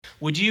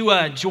Would you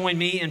join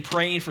me in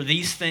praying for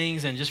these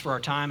things and just for our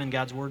time in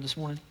God's Word this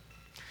morning?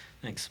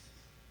 Thanks.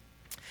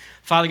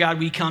 Father God,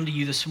 we come to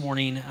you this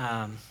morning.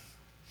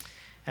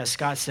 As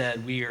Scott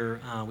said, we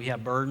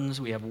have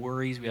burdens, we have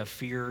worries, we have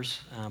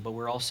fears, but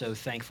we're also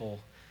thankful,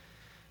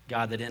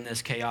 God, that in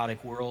this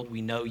chaotic world,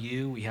 we know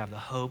you. We have the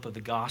hope of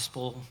the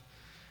gospel.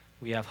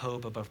 We have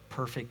hope of a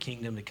perfect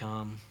kingdom to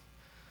come.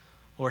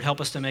 Lord,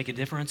 help us to make a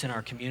difference in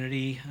our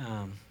community,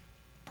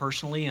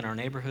 personally, in our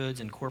neighborhoods,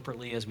 and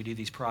corporately as we do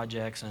these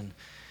projects and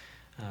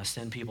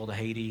send people to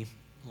Haiti.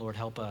 Lord,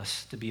 help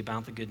us to be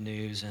about the good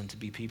news and to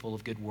be people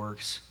of good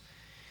works,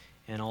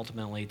 and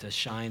ultimately to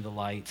shine the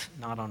light,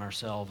 not on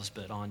ourselves,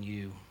 but on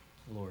you,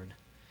 Lord.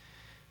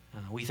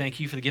 We thank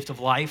you for the gift of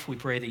life. We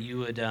pray that you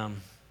would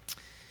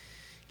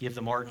give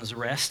the Martins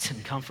rest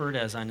and comfort,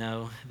 as I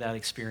know that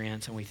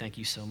experience, and we thank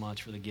you so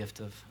much for the gift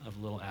of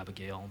little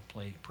Abigail.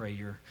 Pray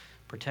your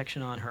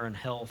protection on her and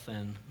health,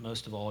 and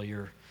most of all,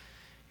 your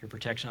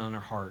protection on her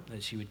heart,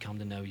 that she would come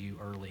to know you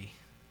early.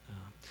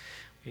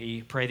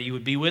 We pray that you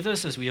would be with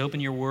us as we open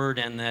your word,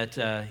 and that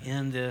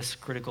in this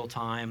critical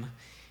time,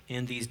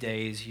 in these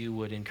days, you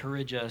would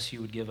encourage us,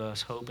 you would give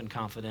us hope and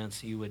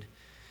confidence, you would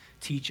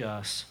teach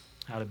us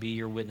how to be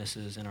your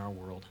witnesses in our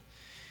world.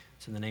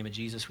 It's in the name of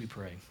Jesus we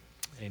pray.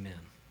 Amen.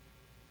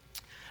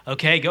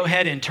 Okay, go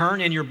ahead and turn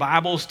in your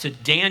Bibles to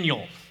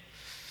Daniel.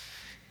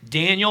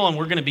 And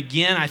we're going to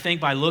begin, I think,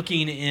 by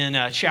looking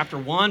in chapter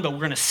 1, but we're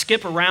going to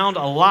skip around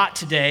a lot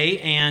today,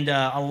 and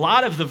a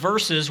lot of the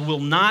verses will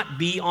not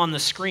be on the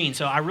screen.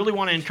 So I really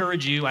want to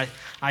encourage you,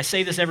 I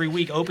say this every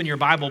week, open your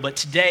Bible, but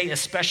today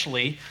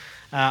especially,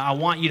 I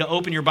want you to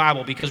open your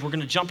Bible, because we're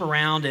going to jump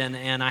around,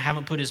 and I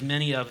haven't put as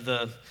many of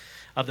the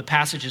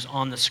passages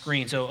on the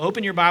screen. So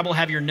open your Bible,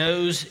 have your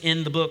nose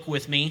in the book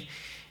with me,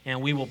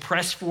 and we will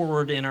press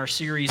forward in our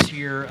series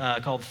here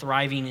called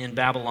Thriving in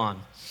Babylon.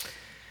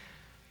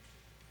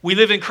 We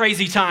live in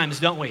crazy times,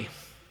 don't we?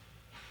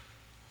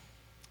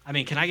 I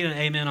mean, can I get an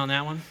amen on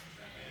that one?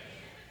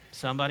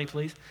 Somebody,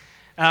 please.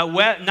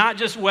 Not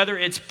just whether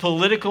it's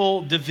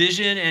political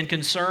division and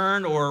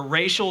concern, or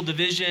racial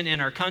division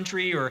in our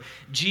country, or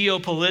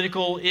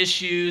geopolitical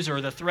issues, or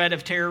the threat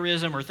of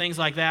terrorism, or things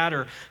like that,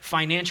 or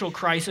financial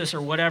crisis,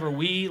 or whatever.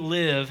 We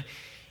live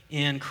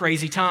in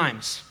crazy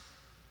times.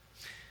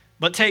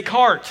 But take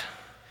heart,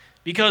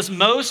 because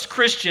most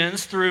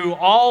Christians through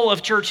all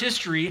of church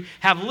history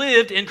have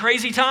lived in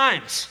crazy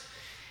times.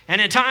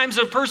 And in times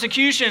of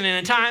persecution, and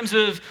in times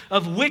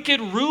of wicked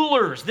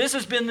rulers. This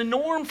has been the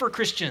norm for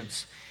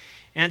Christians.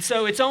 And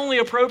so it's only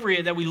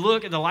appropriate that we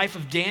look at the life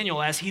of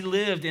Daniel as he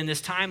lived in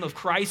this time of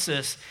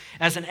crisis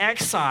as an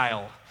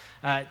exile,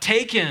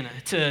 taken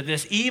to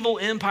this evil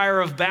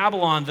empire of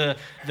Babylon,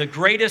 the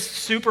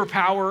greatest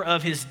superpower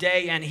of his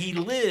day, and he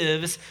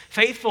lives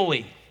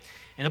faithfully.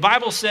 And the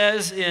Bible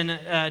says in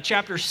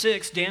chapter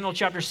 6, Daniel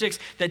chapter 6,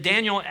 that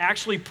Daniel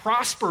actually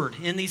prospered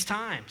in these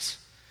times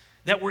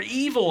that were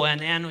evil,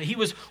 and he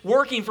was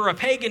working for a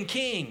pagan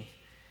king.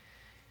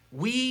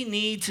 We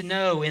need to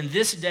know in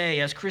this day,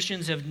 as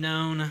Christians have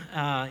known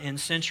in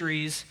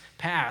centuries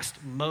past,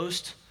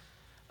 most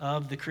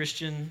of the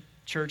Christian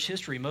church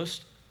history,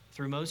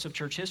 through most of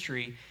church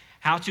history,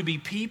 how to be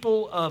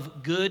people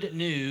of good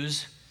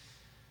news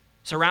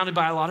surrounded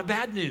by a lot of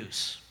bad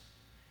news.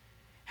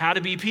 How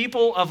to be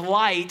people of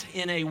light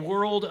in a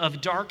world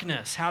of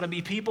darkness. How to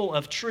be people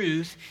of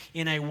truth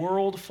in a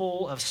world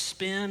full of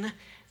spin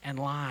and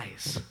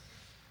lies.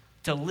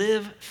 To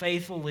live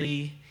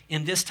faithfully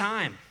in this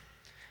time.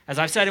 As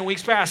I've said in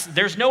weeks past,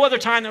 there's no other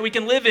time that we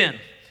can live in.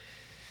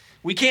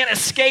 We can't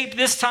escape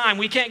this time.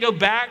 We can't go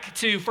back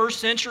to first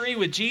century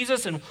with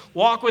Jesus and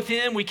walk with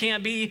him. We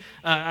can't be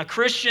a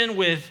Christian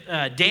with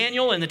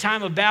Daniel in the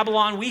time of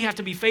Babylon. We have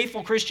to be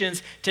faithful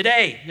Christians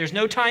today. There's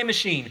no time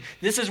machine.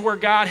 This is where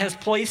God has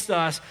placed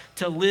us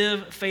to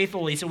live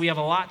faithfully. So we have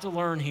a lot to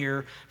learn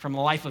here from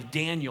the life of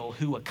Daniel,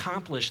 who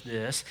accomplished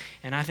this,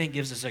 and I think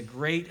gives us a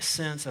great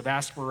sense of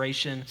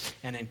aspiration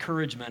and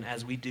encouragement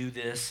as we do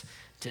this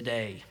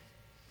today.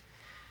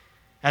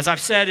 As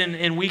I've said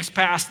in weeks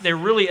past,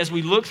 as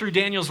we look through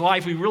Daniel's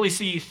life, we really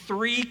see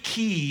three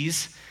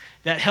keys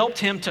that helped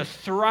him to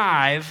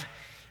thrive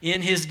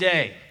in his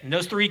day. And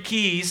those three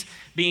keys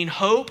being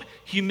hope,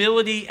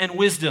 humility, and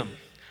wisdom.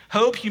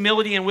 Hope,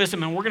 humility, and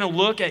wisdom. And we're going to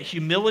look at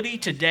humility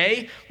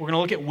today. We're going to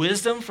look at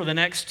wisdom for the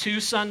next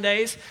 2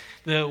 Sundays.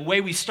 The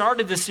way we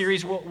started this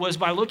series was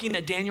by looking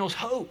at Daniel's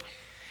hope.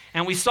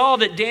 And we saw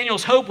that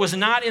Daniel's hope was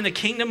not in the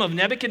kingdom of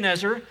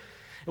Nebuchadnezzar.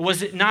 It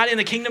was not in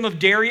the kingdom of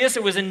Darius.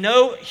 It was in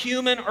no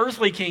human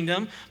earthly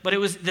kingdom, but it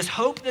was this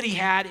hope that he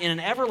had in an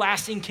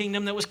everlasting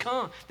kingdom that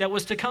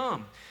was to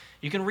come.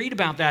 You can read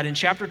about that in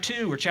chapter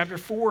 2 or chapter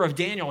 4 of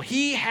Daniel.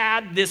 He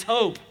had this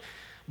hope,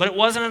 but it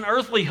wasn't an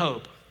earthly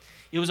hope.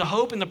 It was a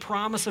hope in the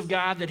promise of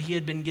God that he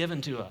had been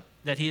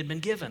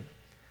given.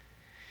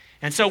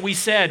 And so we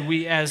said,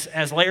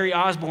 as Larry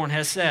Osborne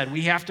has said,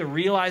 we have to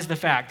realize the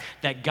fact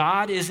that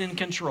God is in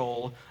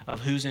control of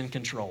who's in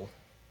control.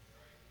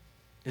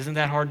 Isn't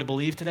that hard to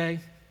believe today?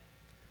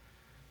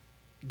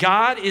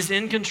 God is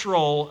in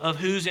control of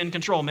who's in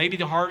control. Maybe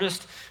the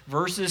hardest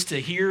verses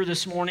to hear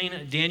this morning,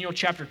 Daniel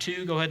chapter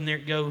 2. Go ahead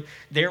and go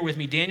there with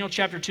me. Daniel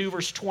chapter 2,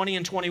 verse 20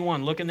 and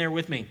 21. Look in there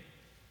with me.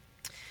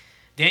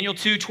 Daniel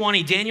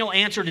 2:20. Daniel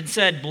answered and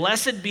said,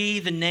 "Blessed be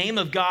the name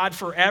of God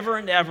forever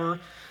and ever,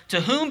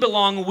 to whom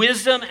belong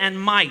wisdom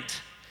and might."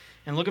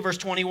 And look at verse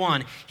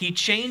 21. He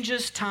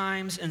changes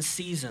times and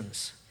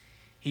seasons.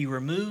 He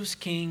removes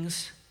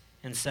kings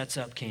and sets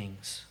up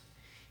kings.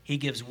 He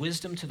gives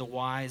wisdom to the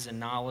wise and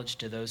knowledge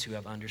to those who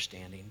have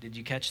understanding. Did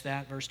you catch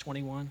that, verse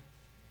 21?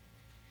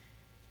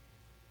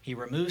 He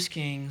removes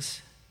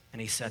kings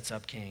and he sets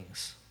up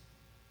kings.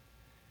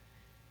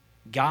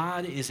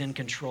 God is in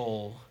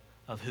control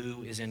of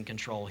who is in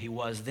control. He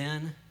was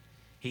then,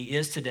 he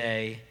is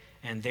today,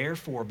 and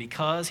therefore,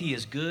 because he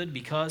is good,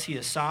 because he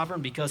is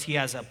sovereign, because he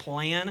has a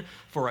plan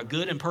for a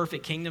good and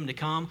perfect kingdom to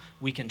come,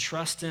 we can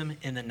trust him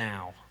in the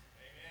now.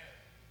 Amen.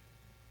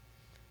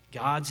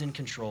 God's in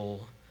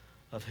control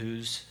of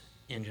who's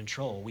in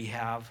control. We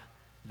have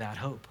that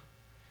hope.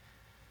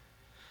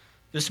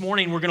 This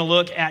morning, we're going to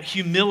look at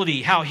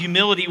humility, how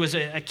humility was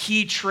a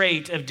key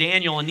trait of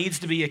Daniel and needs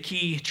to be a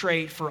key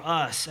trait for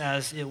us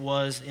as it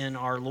was in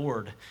our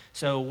Lord.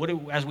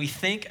 So as we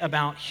think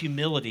about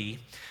humility,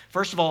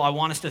 first of all, I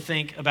want us to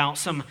think about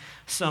some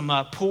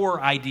poor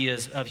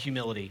ideas of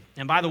humility.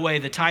 And by the way,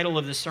 the title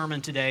of this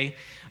sermon today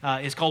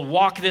is called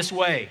Walk This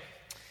Way.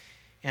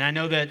 And I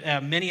know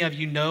that many of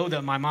you know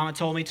that my mama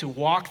told me to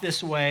walk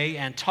this way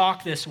and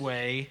talk this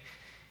way.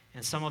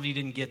 And some of you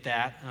didn't get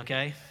that,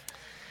 okay?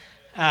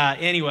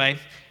 Anyway,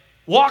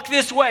 walk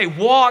this way,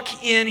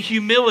 walk in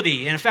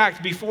humility. And in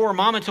fact, before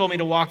Mama told me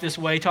to walk this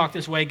way, talk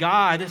this way,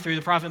 God, through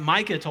the prophet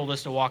Micah, told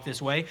us to walk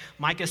this way.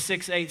 Micah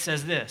 6:8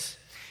 says this: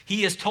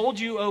 "He has told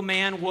you, O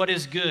man, what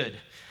is good,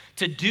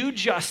 to do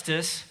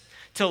justice,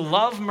 to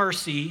love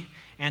mercy,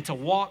 and to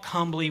walk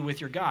humbly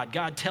with your God."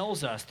 God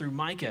tells us through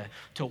Micah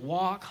to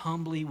walk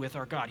humbly with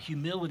our God.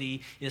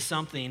 Humility is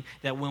something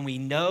that when we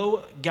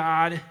know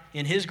God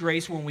in his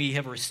grace, when we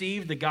have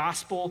received the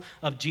gospel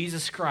of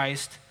Jesus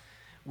Christ,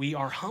 we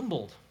are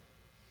humbled.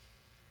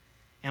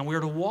 And we're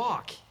to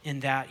walk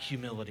in that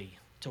humility,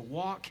 to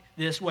walk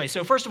this way.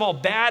 So first of all,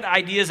 bad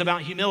ideas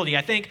about humility.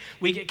 I think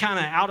we get kind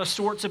of out of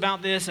sorts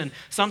about this, and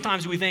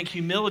sometimes we think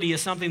humility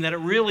is something that it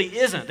really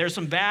isn't. There's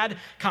some bad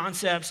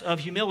concepts of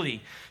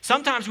humility.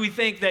 Sometimes we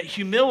think that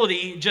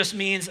humility just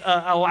means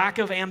a lack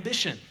of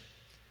ambition.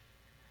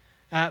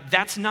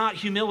 That's not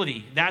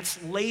humility.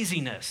 That's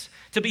laziness.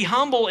 To be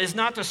humble is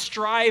not to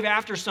strive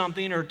after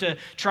something or to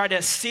try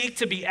to seek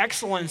to be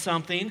excellent in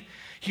something.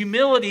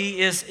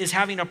 Humility is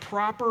having a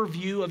proper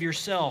view of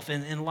yourself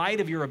in light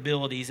of your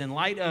abilities, in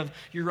light of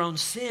your own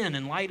sin,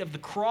 in light of the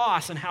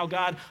cross and how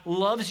God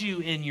loves you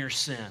in your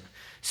sin.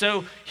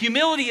 So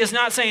humility is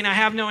not saying I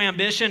have no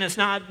ambition. It's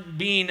not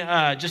being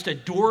just a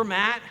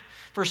doormat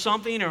for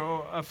something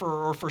or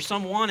for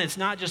someone. It's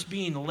not just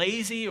being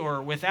lazy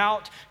or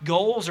without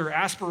goals or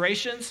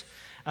aspirations.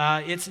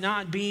 It's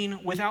not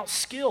being without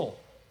skill.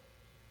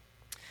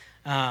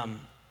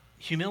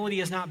 Humility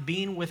is not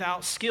being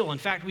without skill. In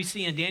fact, we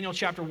see in Daniel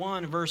chapter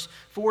 1, verse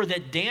 4,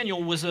 that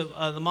Daniel was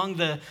among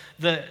the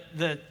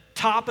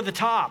top of the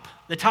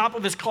top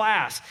of his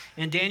class.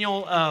 In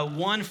Daniel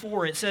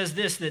 1:4, it says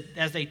this, that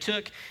as they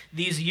took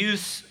these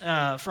youths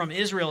from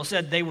Israel, it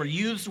said they were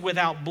youths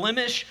without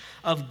blemish,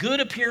 of good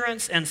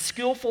appearance and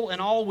skillful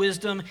in all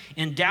wisdom,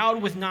 endowed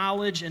with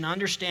knowledge and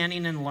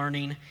understanding and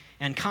learning,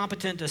 and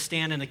competent to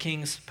stand in the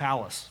king's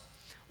palace.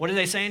 What are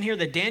they saying here?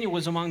 That Daniel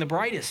was among the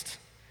brightest.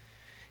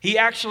 He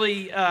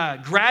actually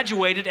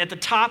graduated at the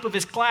top of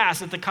his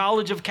class at the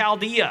College of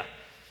Chaldea.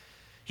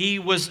 He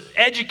was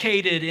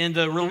educated in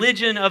the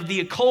religion of the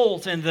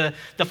occult and the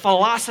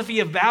philosophy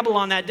of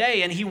Babylon that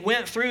day, and he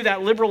went through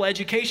that liberal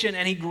education,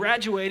 and he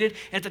graduated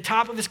at the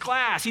top of his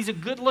class. He's a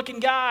good-looking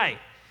guy.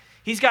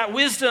 He's got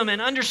wisdom and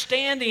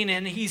understanding,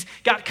 and he's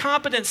got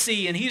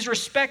competency, and he's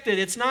respected.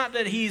 It's not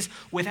that he's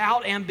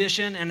without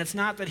ambition, and it's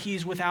not that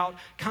he's without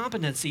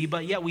competency,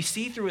 but yet we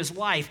see through his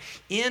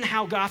life in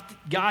how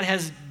God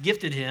has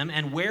gifted him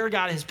and where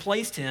God has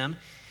placed him,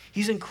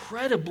 he's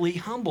incredibly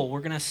humble. We're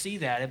going to see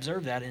that,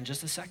 observe that in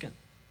just a second.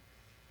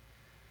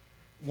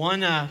 One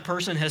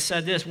person has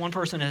said this. One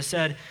person has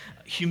said,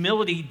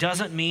 humility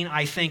doesn't mean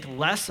I think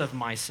less of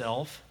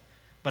myself,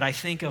 but I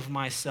think of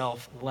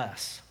myself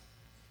less.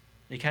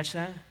 Did you catch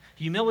that?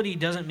 Humility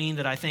doesn't mean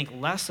that I think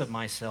less of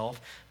myself,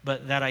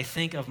 but that I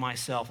think of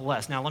myself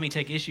less. Now, let me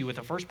take issue with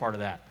the first part of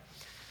that.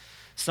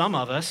 Some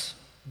of us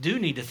do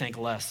need to think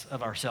less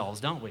of ourselves,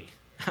 don't we?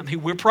 I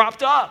mean, we're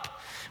propped up.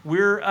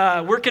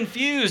 We're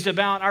confused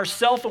about our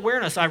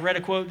self-awareness. I read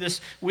a quote this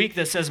week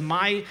that says,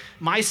 my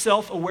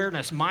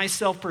self-awareness, my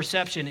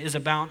self-perception is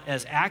about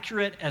as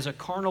accurate as a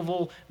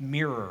carnival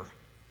mirror.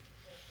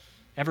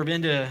 Ever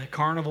been to a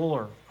carnival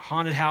or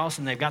haunted house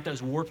and they've got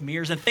those warped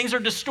mirrors and things are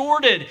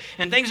distorted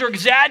and things are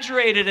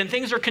exaggerated and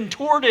things are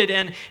contorted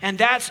and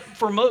that's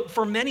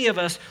for many of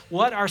us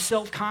what our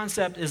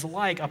self-concept is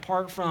like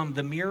apart from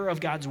the mirror of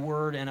God's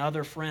word and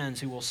other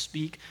friends who will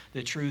speak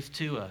the truth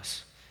to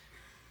us.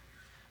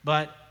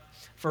 But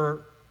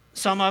for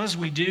some of us,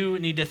 we do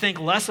need to think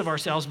less of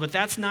ourselves, but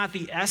that's not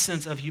the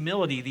essence of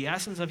humility. The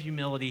essence of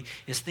humility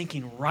is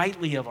thinking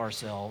rightly of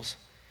ourselves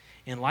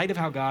in light of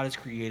how God has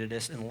created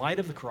us, in light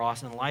of the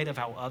cross, in light of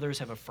how others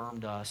have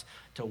affirmed us,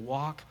 to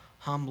walk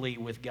humbly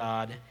with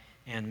God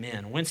and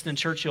men. Winston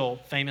Churchill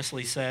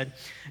famously said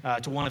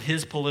to one of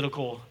his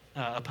political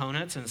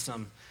opponents in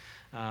some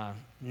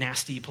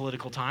nasty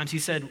political times, he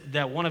said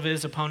that one of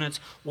his opponents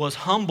was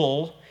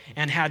humble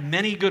and had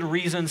many good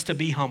reasons to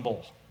be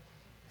humble.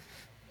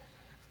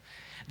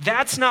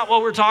 That's not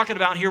what we're talking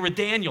about here with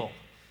Daniel.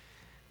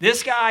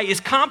 This guy is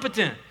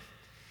competent.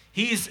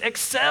 He's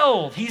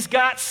excelled. He's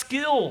got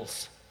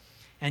skills.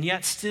 And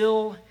yet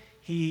still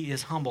he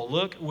is humble.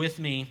 Look with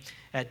me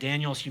at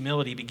Daniel's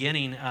humility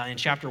beginning in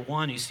chapter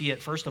 1. You see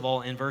it, first of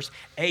all, in verse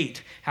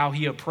 8, how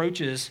he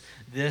approaches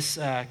this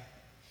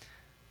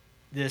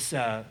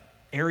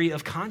area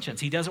of conscience.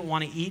 He doesn't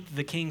want to eat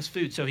the king's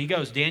food. So he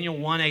goes, Daniel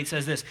 1:8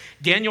 says this,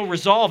 Daniel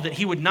resolved that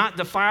he would not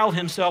defile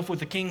himself with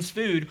the king's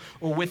food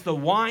or with the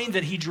wine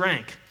that he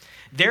drank.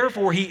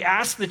 Therefore, he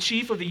asked the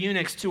chief of the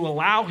eunuchs to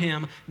allow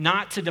him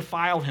not to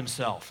defile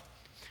himself.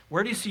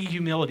 Where do you see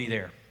humility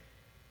there?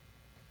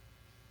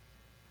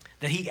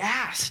 That he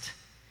asked.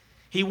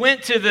 He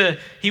went to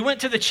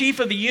the chief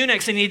of the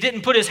eunuchs and he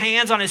didn't put his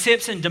hands on his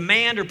hips and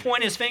demand or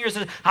point his fingers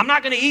and say, I'm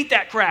not going to eat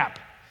that crap.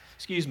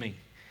 Excuse me.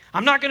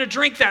 I'm not going to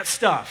drink that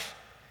stuff.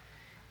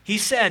 He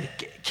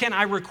said, can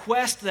I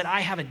request that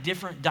I have a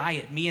different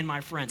diet, me and my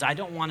friends? I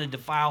don't want to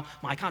defile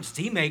my conscience.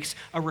 He makes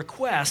a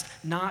request,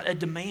 not a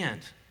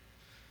demand.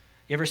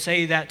 You ever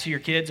say that to your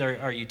kids?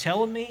 Are you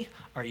telling me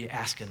or are you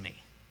asking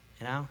me?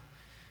 You know?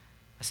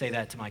 I say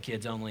that to my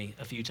kids only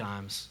a few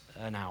times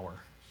an hour.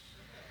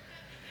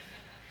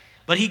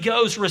 But he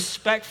goes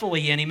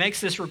respectfully and he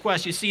makes this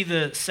request. You see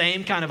the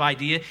same kind of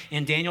idea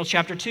in Daniel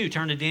chapter 2.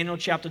 Turn to Daniel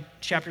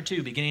chapter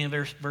 2, beginning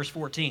of verse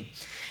 14.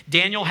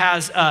 Daniel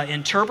has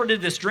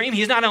interpreted this dream.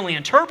 He's not only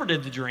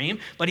interpreted the dream,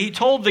 but he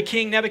told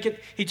King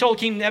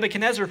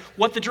Nebuchadnezzar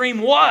what the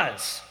dream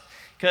was.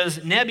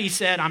 Because Nebi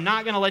said, I'm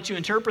not going to let you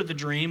interpret the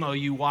dream, O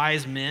you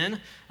wise men,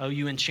 O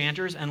you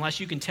enchanters, unless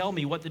you can tell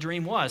me what the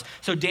dream was.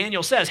 So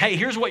Daniel says, hey,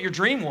 here's what your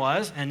dream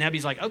was. And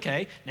Nebi's like,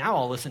 okay, now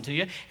I'll listen to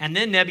you. And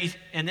then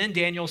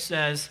Daniel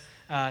says,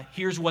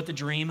 here's what the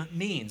dream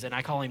means. And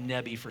I call him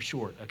Nebi for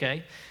short,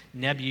 okay?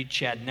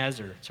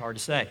 Nebuchadnezzar. It's hard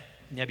to say.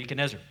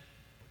 Nebuchadnezzar.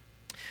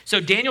 So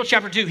Daniel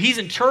chapter 2, he's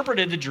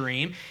interpreted the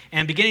dream,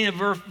 and beginning of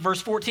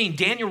verse 14,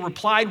 Daniel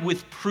replied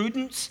with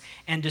prudence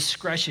and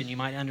discretion. You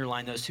might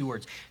underline those two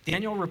words.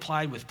 Daniel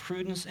replied with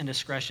prudence and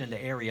discretion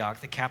to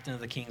Arioch, the captain of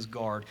the king's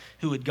guard,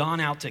 who had gone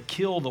out to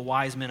kill the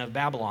wise men of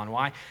Babylon.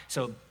 Why?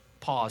 So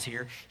pause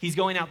here. He's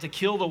going out to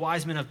kill the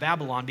wise men of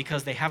Babylon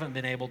because they haven't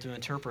been able to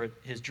interpret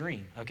his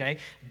dream, okay?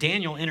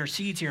 Daniel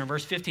intercedes here in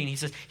verse 15. He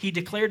says, he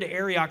declared to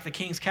Arioch, the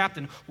king's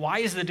captain, why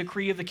is the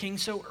decree of the king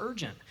so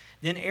urgent?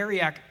 Then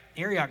Arioch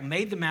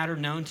made the matter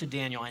known to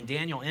Daniel, and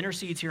Daniel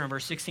intercedes here in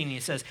verse 16, and he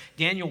says,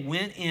 Daniel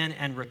went in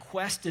and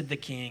requested the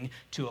king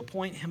to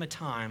appoint him a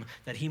time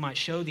that he might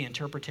show the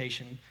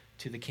interpretation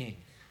to the king.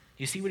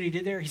 You see what he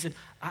did there? He said,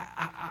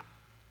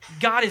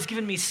 God has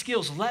given me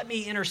skills. Let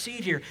me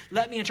intercede here.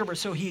 Let me interpret.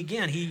 So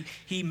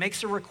he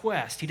makes a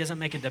request. He doesn't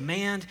make a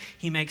demand.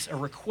 He makes a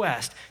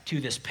request to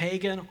this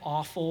pagan,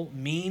 awful,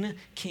 mean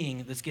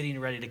king that's getting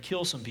ready to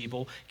kill some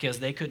people because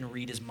they couldn't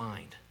read his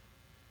mind.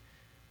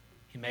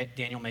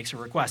 Daniel makes a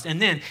request. And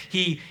then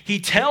he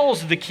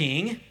tells the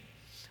king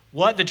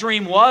what the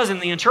dream was and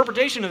the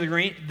interpretation of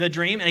the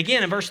dream. And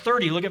again, in verse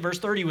 30, look at verse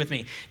 30 with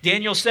me.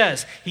 Daniel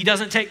says he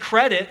doesn't take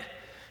credit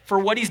for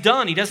what he's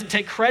done. He doesn't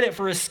take credit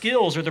for his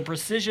skills or the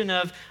precision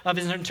of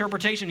his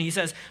interpretation. He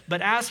says,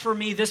 but as for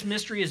me, this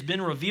mystery has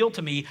been revealed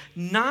to me,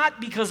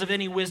 not because of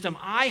any wisdom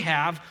I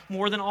have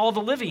more than all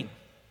the living,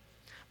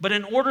 but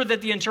in order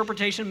that the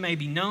interpretation may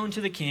be known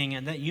to the king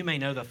and that you may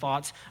know the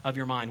thoughts of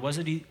your mind.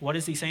 What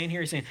is he saying here?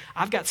 He's saying,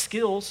 I've got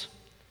skills.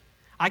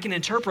 I can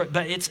interpret,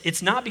 but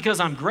it's not because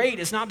I'm great.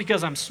 It's not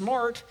because I'm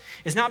smart.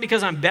 It's not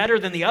because I'm better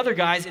than the other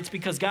guys. It's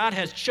because God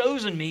has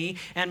chosen me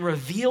and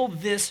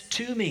revealed this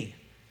to me.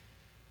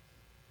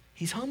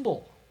 He's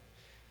humble.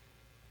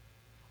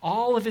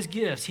 All of his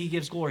gifts, he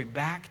gives glory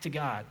back to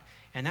God.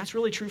 And that's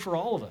really true for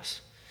all of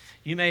us.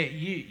 You may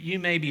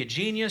be a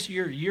genius.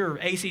 Your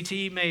ACT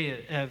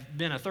may have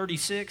been a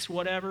 36,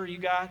 whatever you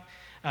got.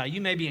 You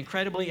may be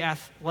incredibly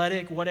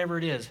athletic, whatever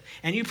it is.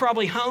 And you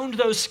probably honed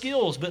those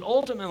skills, but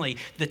ultimately,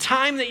 the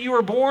time that you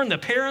were born, the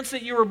parents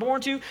that you were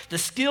born to, the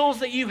skills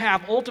that you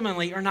have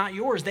ultimately are not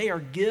yours. They are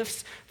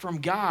gifts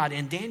from God.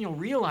 And Daniel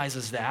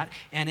realizes that,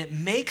 and it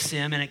makes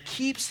him and it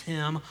keeps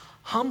him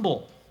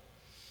humble.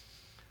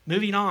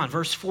 Moving on,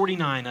 verse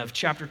 49 of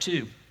chapter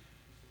 2.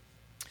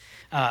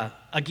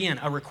 Again,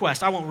 a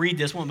request. I won't read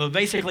this one, but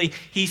basically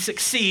he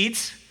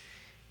succeeds.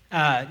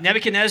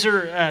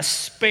 Nebuchadnezzar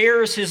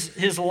spares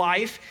his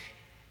life,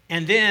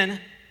 and then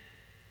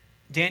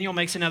Daniel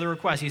makes another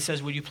request. He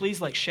says, would you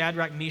please let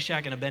Shadrach,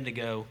 Meshach, and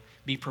Abednego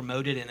be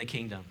promoted in the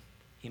kingdom?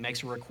 He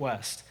makes a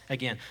request.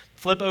 Again,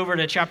 flip over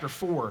to chapter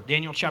 4,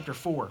 Daniel chapter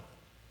 4.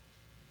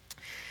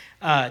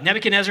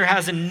 Nebuchadnezzar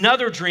has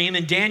another dream,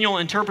 and Daniel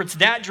interprets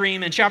that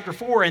dream in chapter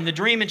 4. And the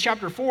dream in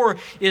chapter 4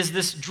 is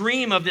this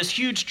dream of this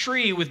huge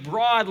tree with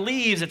broad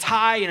leaves. It's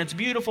high and it's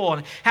beautiful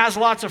and has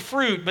lots of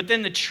fruit, but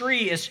then the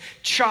tree is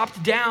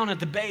chopped down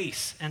at the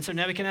base. And so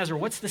Nebuchadnezzar,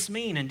 what's this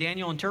mean? And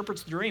Daniel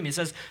interprets the dream. He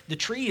says, the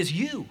tree is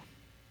you.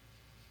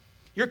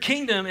 Your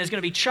kingdom is going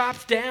to be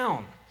chopped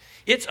down.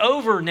 It's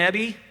over,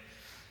 Nebi.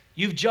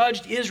 You've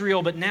judged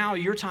Israel, but now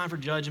your time for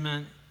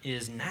judgment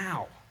is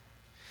now.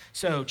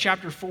 So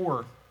chapter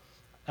 4,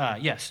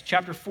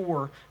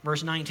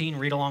 verse 19,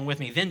 read along with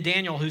me. Then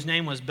Daniel, whose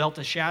name was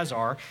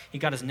Belteshazzar, he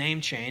got his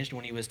name changed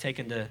when he was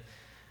taken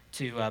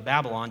to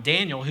Babylon.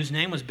 Daniel, whose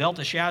name was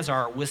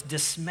Belteshazzar, was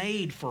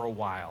dismayed for a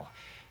while,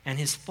 and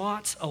his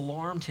thoughts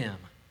alarmed him.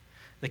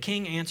 The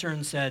king answered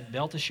and said,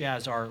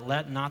 Belteshazzar,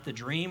 let not the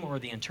dream or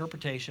the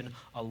interpretation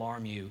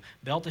alarm you.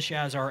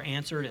 Belteshazzar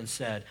answered and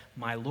said,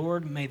 my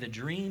lord, may the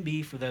dream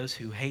be for those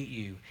who hate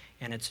you,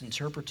 and its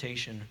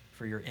interpretation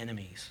for your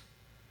enemies.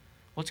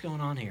 What's going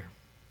on here?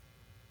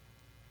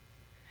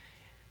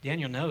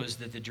 Daniel knows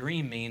that the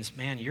dream means,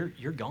 man,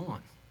 you're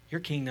gone.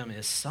 Your kingdom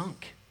is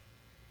sunk.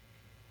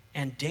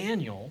 And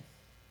Daniel,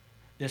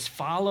 this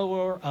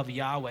follower of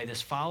Yahweh,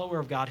 this follower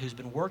of God who's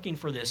been working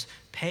for this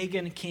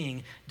pagan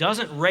king,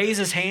 doesn't raise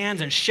his hands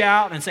and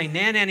shout and say,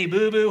 nanny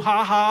boo-boo,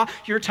 ha-ha,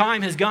 your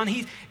time has gone.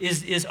 He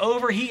is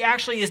over. He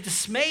actually is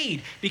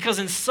dismayed because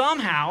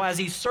somehow, as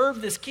he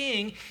served this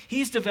king,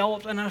 he's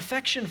developed an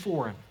affection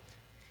for him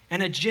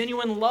and a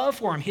genuine love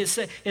for him.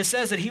 It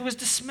says that he was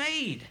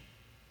dismayed.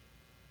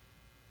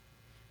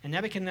 And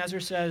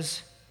Nebuchadnezzar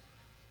says,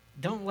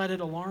 don't let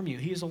it alarm you.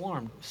 He is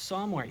alarmed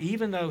somewhere.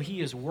 Even though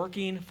he is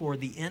working for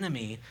the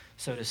enemy,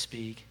 so to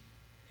speak,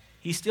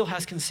 he still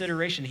has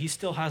consideration. He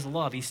still has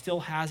love. He still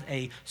has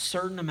a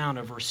certain amount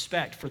of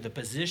respect for the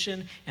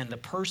position and the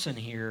person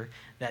here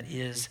that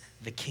is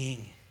the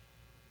king.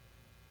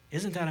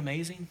 Isn't that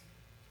amazing?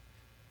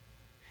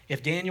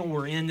 If Daniel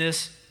were in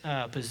this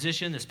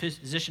position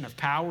of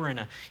power in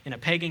a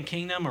pagan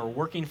kingdom, or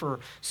working for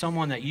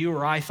someone that you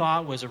or I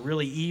thought was a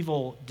really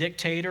evil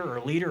dictator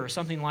or leader or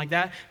something like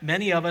that,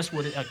 many of us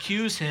would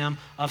accuse him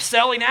of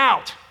selling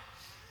out.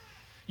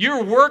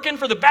 You're working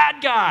for the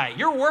bad guy.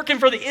 You're working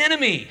for the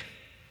enemy.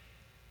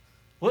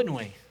 Wouldn't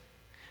we?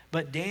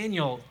 But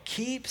Daniel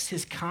keeps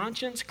his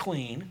conscience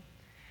clean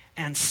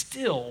and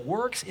still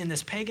works in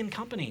this pagan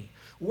company,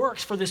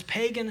 works for this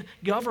pagan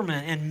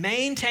government and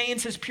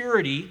maintains his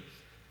purity,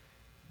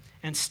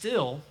 and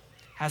still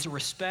has a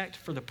respect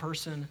for the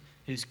person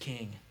who's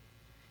king.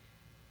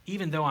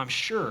 Even though I'm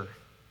sure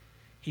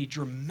he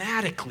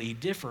dramatically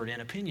differed in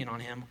opinion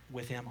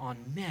with him on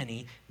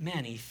many,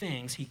 many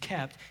things, he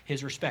kept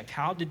his respect.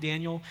 How did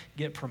Daniel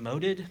get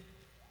promoted?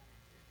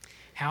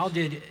 How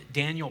did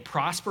Daniel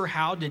prosper?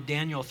 How did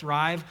Daniel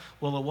thrive?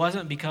 Well, it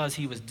wasn't because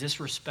he was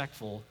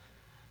disrespectful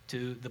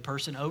to the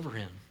person over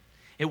him.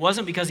 It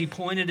wasn't because he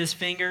pointed his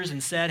fingers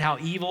and said how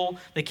evil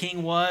the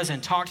king was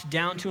and talked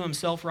down to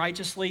himself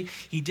righteously.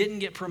 He didn't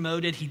get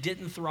promoted. He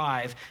didn't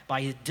thrive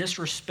by his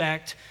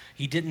disrespect.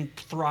 He didn't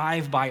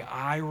thrive by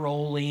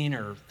eye-rolling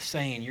or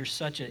saying, you're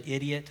such an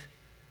idiot.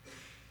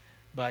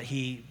 But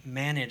he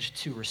managed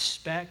to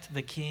respect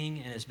the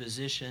king and his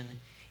position,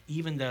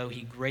 even though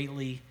he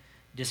greatly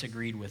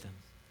disagreed with him.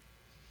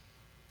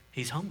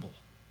 He's humble.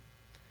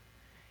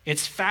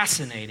 It's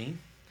fascinating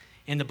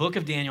in the book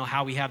of Daniel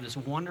how we have this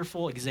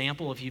wonderful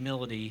example of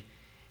humility,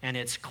 and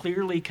it's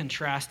clearly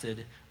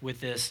contrasted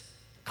with this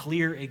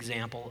clear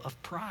example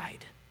of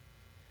pride.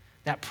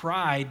 That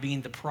pride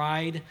being the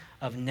pride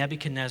of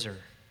Nebuchadnezzar.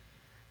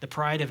 The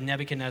pride of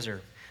Nebuchadnezzar.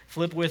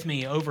 Flip with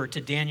me over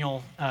to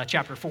Daniel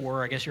chapter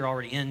 4. I guess you're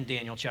already in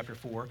Daniel chapter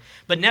 4.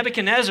 But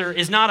Nebuchadnezzar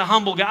is not a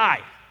humble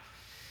guy.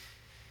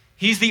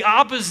 He's the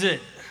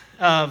opposite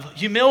of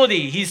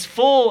humility. He's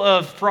full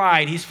of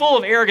pride. He's full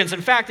of arrogance.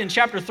 In fact, in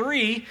chapter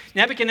 3,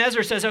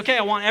 Nebuchadnezzar says, okay,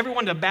 I want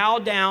everyone to bow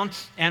down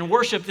and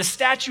worship the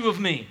statue of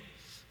me.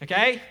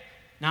 Okay?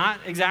 Not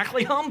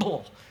exactly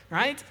humble,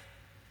 right?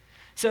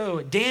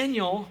 So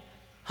Daniel,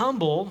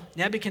 humble,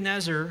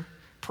 Nebuchadnezzar,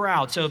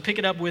 proud. So pick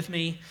it up with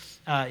me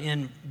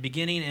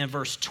beginning in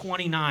verse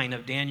 29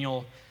 of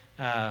Daniel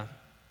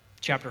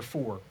chapter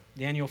 4.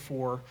 Daniel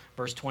 4,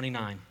 verse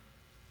 29.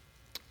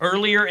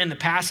 Earlier in the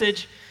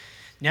passage,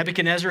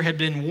 Nebuchadnezzar had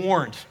been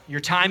warned, your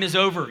time is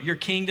over, your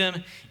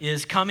kingdom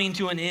is coming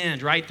to an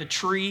end, right? The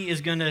tree is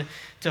going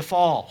to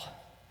fall.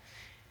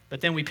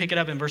 But then we pick it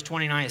up in verse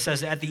 29. It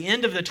says, at the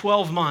end of the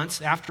 12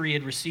 months, after he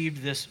had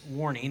received this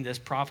warning, this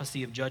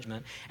prophecy of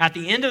judgment, at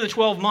the end of the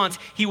 12 months,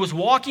 he was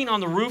walking on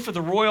the roof of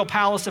the royal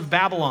palace of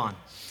Babylon.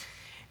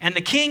 And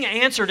the king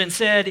answered and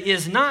said,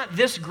 is not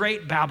this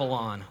great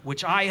Babylon,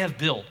 which I have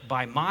built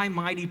by my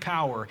mighty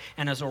power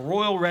and as a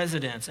royal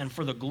residence and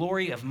for the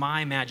glory of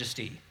my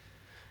majesty?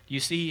 Do you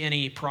see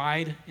any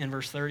pride in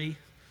verse 30?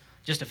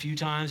 Just a few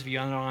times, if you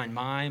underline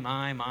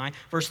my.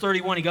 Verse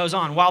 31, he goes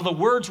on, while the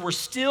words were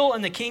still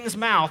in the king's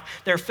mouth,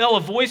 there fell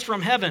a voice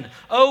from heaven,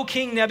 O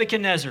King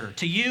Nebuchadnezzar,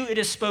 to you it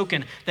is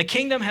spoken, the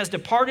kingdom has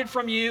departed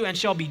from you and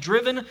shall be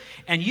driven,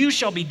 and you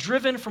shall be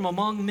driven from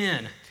among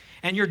men.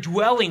 and your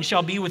dwelling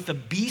shall be with the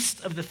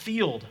beasts of the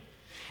field,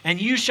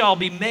 and you shall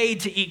be made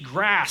to eat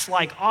grass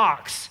like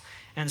ox.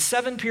 And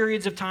 7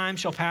 periods of time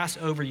shall pass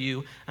over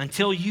you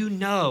until you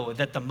know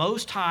that the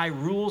Most High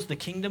rules the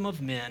kingdom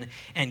of men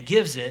and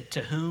gives it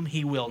to whom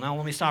he will. Now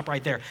let me stop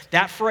right there.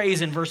 That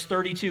phrase in verse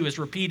 32 is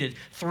repeated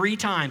 3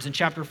 times in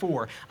chapter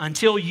 4.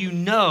 Until you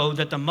know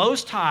that the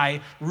Most High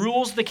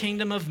rules the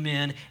kingdom of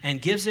men and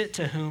gives it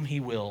to whom he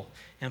will.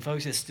 And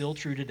folks, it's still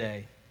true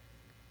today.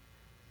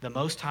 The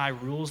Most High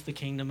rules the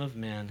kingdom of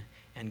men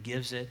and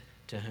gives it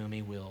to whom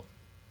he will.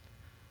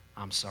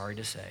 I'm sorry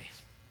to say.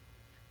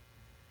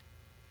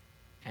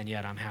 And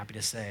yet I'm happy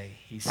to say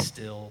he's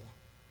still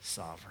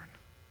sovereign.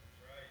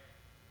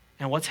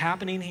 And what's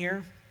happening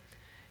here?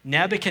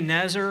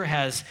 Nebuchadnezzar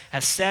has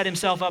set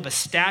himself up a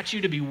statue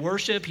to be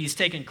worshiped. He's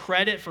taken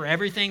credit for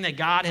everything that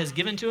God has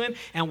given to him.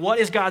 And what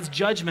is God's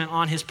judgment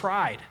on his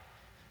pride?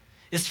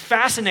 It's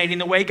fascinating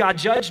the way God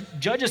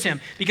judges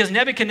him, because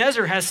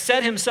Nebuchadnezzar has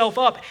set himself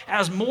up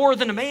as more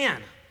than a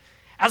man,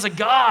 as a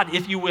god,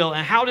 if you will.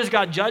 And how does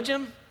God judge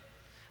him?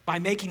 By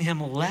making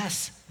him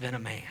less than a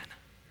man.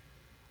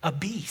 A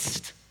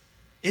beast.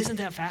 Isn't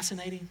that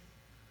fascinating?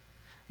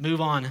 Move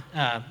on,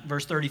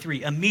 verse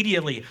 33.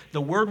 Immediately,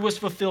 the word was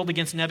fulfilled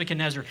against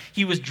Nebuchadnezzar.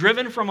 He was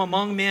driven from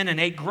among men and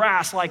ate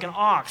grass like an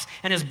ox,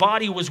 and his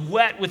body was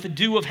wet with the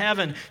dew of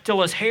heaven,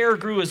 till his hair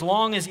grew as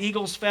long as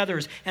eagle's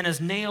feathers, and his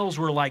nails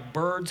were like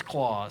bird's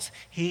claws.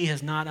 He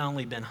has not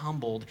only been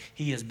humbled,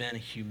 he has been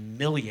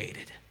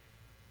humiliated.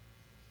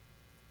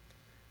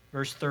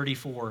 Verse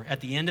 34,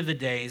 at the end of the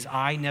days,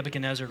 I,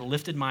 Nebuchadnezzar,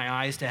 lifted my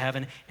eyes to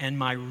heaven, and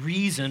my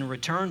reason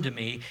returned to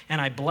me, and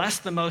I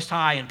blessed the Most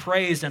High, and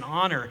praised and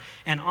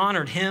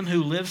honored him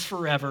who lives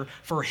forever,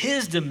 for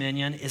his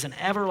dominion is an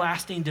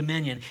everlasting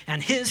dominion,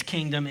 and his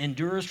kingdom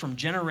endures from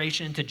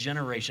generation to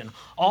generation.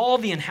 All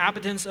the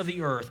inhabitants of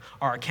the earth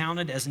are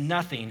accounted as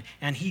nothing,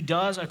 and he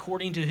does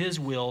according to his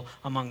will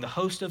among the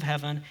host of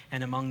heaven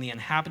and among the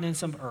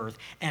inhabitants of earth,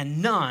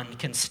 and none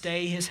can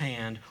stay his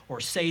hand or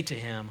say to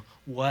him,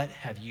 what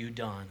have you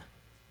done?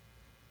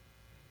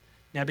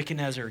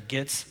 Nebuchadnezzar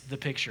gets the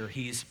picture.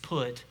 He's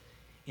put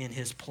in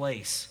his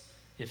place,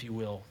 if you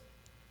will.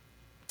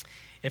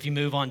 If you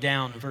move on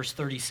down, verse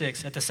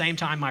 36, at the same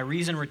time my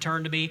reason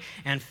returned to me,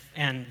 and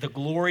the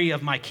glory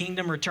of my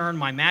kingdom returned.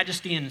 My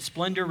majesty and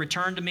splendor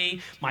returned to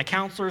me. My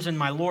counselors and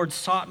my lords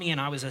sought me,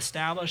 and I was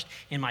established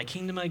in my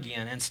kingdom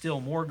again, and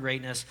still more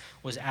greatness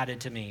was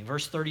added to me.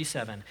 Verse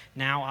 37,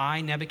 now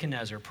I,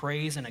 Nebuchadnezzar,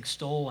 praise and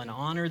extol and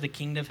honor the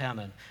King of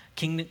heaven,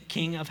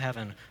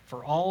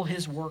 for all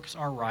his works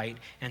are right,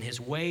 and his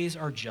ways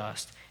are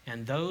just,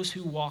 and those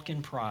who walk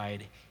in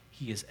pride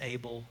he is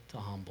able to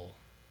humble.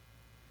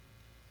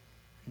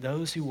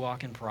 Those who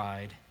walk in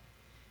pride,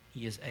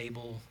 he is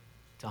able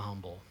to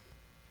humble.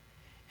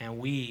 And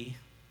we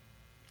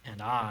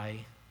and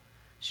I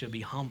should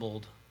be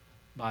humbled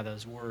by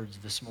those words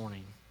this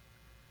morning.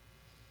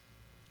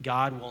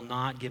 God will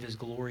not give his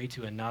glory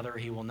to another.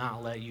 He will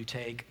not let you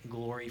take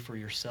glory for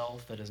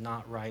yourself that is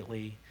not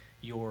rightly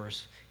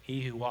yours.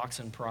 He who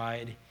walks in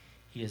pride,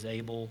 he is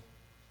able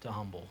to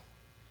humble.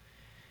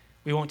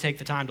 We won't take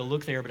the time to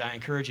look there, but I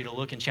encourage you to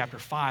look in chapter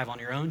 5 on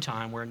your own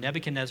time, where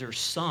Nebuchadnezzar's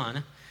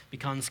son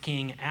becomes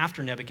king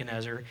after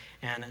Nebuchadnezzar,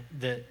 and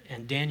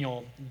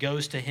Daniel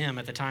goes to him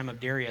at the time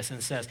of Darius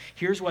and says,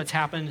 here's what's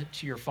happened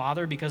to your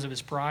father because of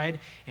his pride,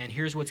 and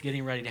here's what's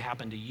getting ready to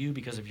happen to you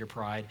because of your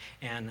pride.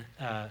 And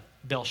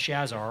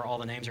Belshazzar, all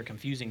the names are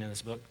confusing in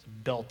this book,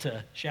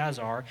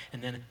 Belteshazzar,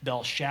 and then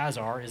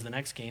Belshazzar is the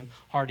next king.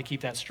 Hard to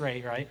keep that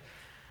straight, right?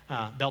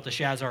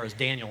 Belteshazzar is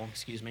Daniel,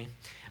 excuse me.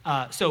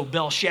 So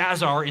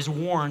Belshazzar is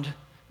warned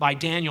by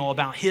Daniel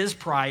about his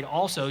pride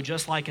also,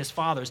 just like his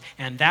father's,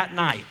 and that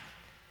night,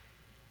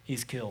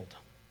 he's killed.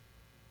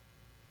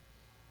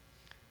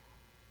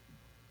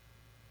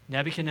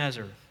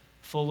 Nebuchadnezzar,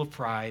 full of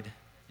pride.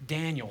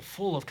 Daniel,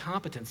 full of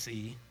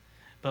competency,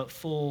 but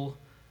full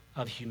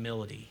of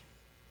humility.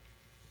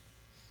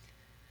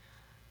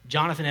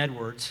 Jonathan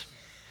Edwards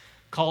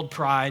called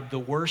pride the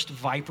worst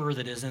viper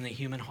that is in the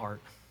human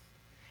heart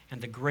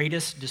and the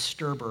greatest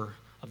disturber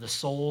of the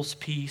soul's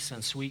peace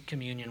and sweet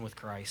communion with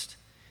Christ.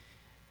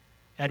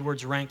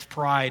 Edwards ranked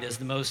pride as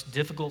the most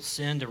difficult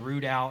sin to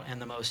root out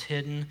and the most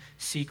hidden,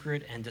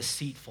 secret, and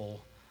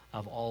deceitful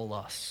of all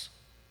lusts.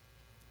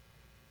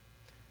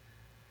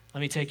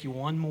 Let me take you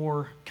one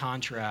more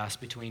contrast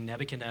between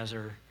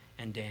Nebuchadnezzar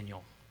and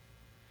Daniel.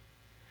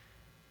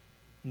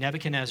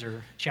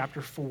 Nebuchadnezzar,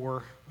 chapter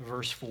 4,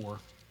 verse 4.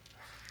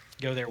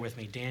 Go there with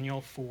me.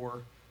 Daniel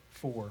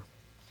 4:4.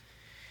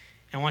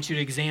 I want you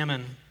to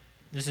examine,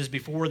 this is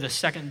before the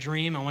second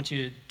dream, I want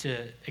you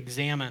to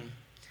examine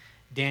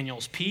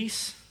Daniel's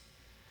peace,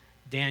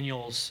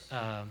 Daniel's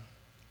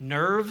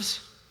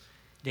nerves,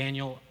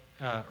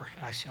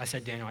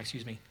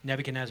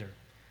 Nebuchadnezzar.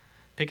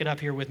 Pick it up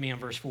here with me in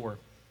verse 4.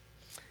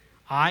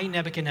 I,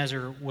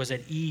 Nebuchadnezzar, was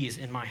at ease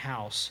in my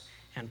house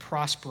and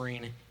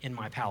prospering in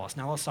my palace.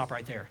 Now let's stop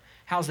right there.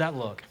 How's that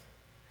look?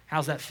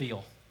 How's that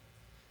feel?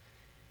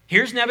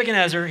 Here's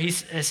Nebuchadnezzar. He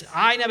says,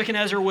 I,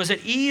 Nebuchadnezzar, was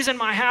at ease in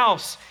my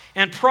house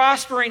and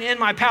prospering in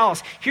my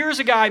palace. Here's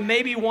a guy,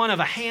 maybe one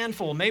of a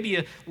handful,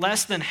 maybe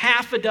less than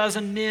half a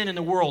dozen men in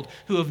the world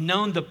who have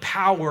known the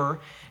power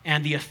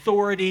and the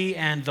authority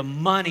and the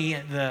money,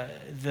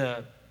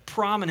 the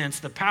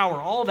prominence, the power,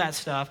 all that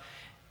stuff.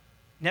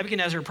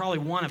 Nebuchadnezzar, probably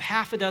one of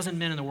half a dozen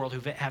men in the world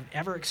who have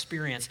ever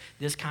experienced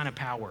this kind of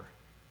power.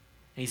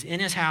 He's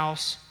in his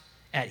house,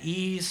 at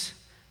ease,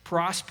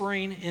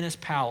 prospering in his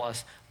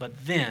palace,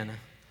 but then,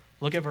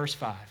 look at verse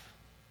 5.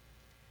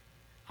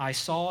 I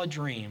saw a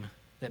dream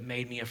that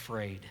made me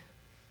afraid.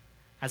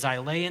 As I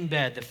lay in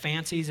bed, the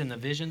fancies and the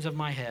visions of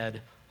my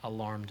head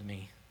alarmed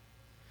me.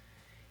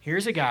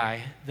 Here's a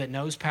guy that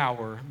knows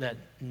power that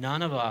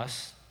none of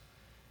us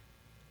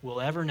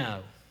will ever know.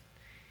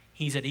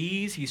 He's at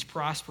ease, he's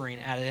prospering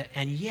at it,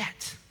 and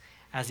yet,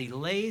 as he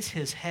lays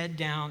his head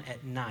down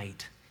at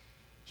night,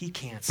 he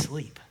can't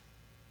sleep.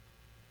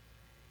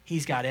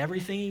 He's got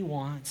everything he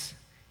wants.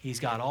 He's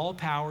got all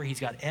power. He's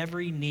got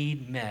every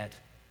need met.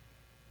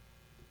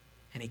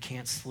 And he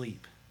can't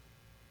sleep.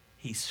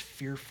 He's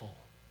fearful.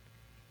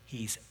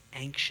 He's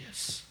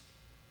anxious.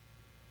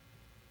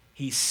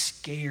 He's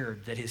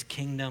scared that his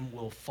kingdom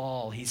will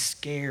fall. He's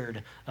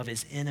scared of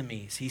his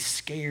enemies. He's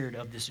scared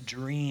of this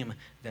dream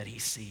that he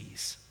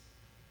sees.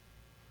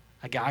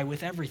 A guy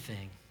with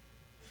everything,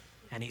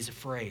 and he's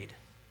afraid.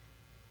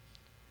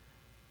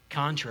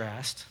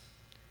 Contrast,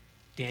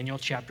 Daniel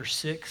chapter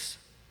 6,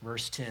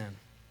 verse 10.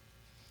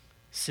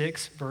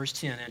 6, verse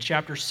 10. In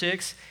chapter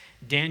 6,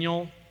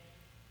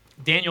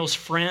 Daniel's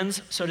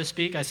friends, so to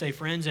speak, I say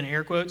friends in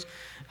air quotes,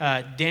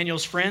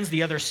 Daniel's friends,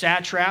 the other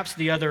satraps,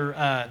 the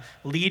other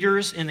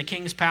leaders in the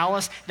king's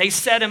palace, they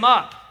set him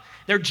up.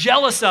 They're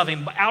jealous of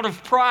him. Out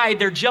of pride,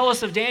 they're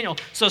jealous of Daniel.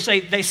 So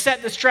they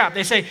set this trap.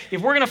 They say,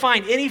 if we're going to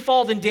find any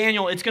fault in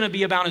Daniel, it's going to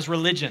be about his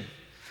religion.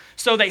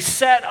 So they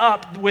set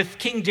up with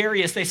King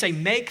Darius, they say,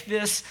 make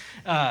this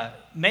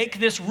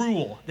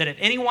rule that if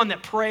anyone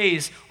that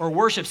prays or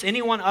worships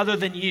anyone other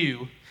than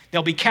you,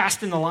 they'll be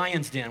cast in the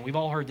lion's den. We've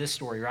all heard this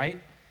story,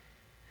 right?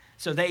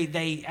 So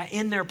they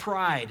in their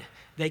pride,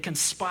 they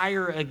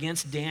conspire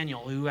against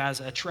Daniel, who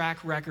has a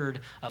track record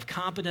of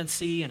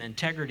competency and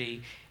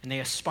integrity, and they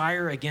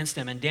aspire against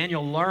him. And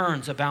Daniel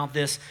learns about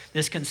this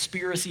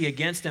conspiracy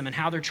against him and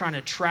how they're trying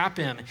to trap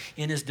him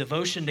in his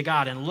devotion to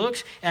God. And look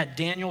at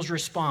Daniel's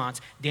response,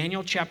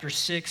 Daniel chapter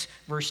 6,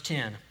 verse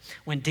 10.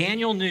 When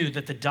Daniel knew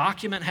that the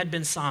document had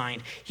been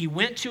signed, he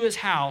went to his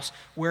house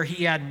where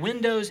he had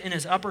windows in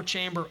his upper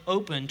chamber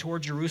open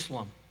toward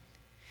Jerusalem.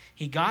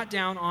 He got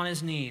down on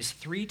his knees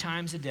 3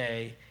 times a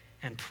day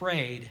and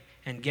prayed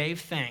and gave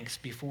thanks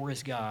before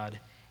his God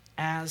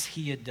as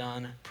he had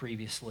done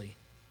previously.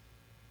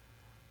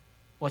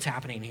 What's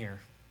happening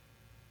here?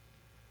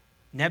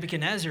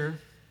 Nebuchadnezzar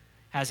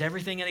has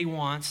everything that he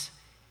wants,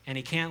 and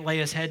he can't lay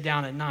his head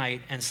down at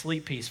night and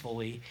sleep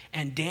peacefully.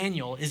 And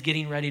Daniel is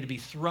getting ready to be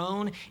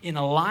thrown in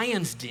a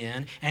lion's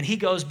den, and he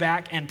goes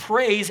back and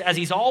prays as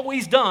he's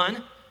always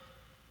done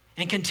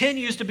and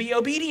continues to be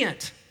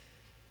obedient.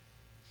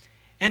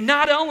 And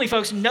not only,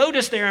 folks,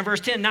 notice there in verse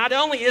 10, not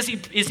only is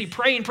he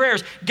praying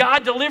prayers,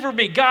 God deliver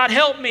me, God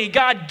help me,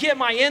 God get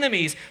my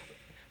enemies,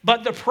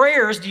 but the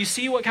prayers, do you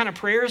see what kind of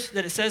prayers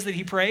that it says that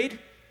he prayed?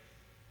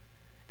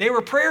 They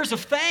were prayers of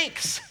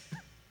thanks.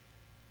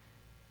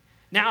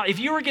 Now, if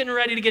you were getting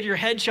ready to get your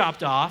head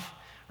chopped off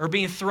or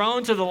being thrown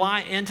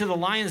into the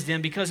lion's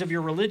den because of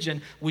your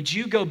religion, would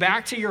you go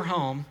back to your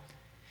home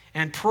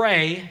and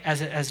pray,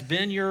 as it has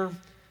been your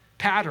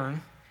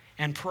pattern,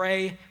 and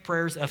pray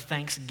prayers of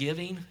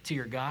thanksgiving to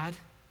your God?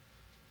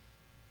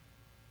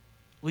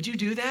 Would you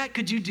do that?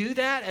 Could you do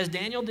that as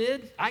Daniel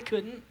did? I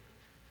couldn't.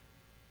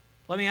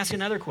 Let me ask you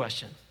another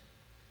question.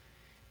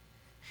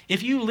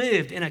 If you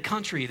lived in a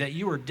country that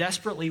you were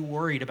desperately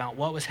worried about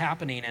what was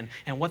happening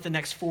and what the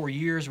next 4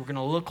 years were going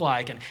to look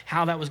like and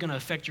how that was going to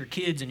affect your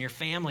kids and your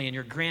family and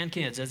your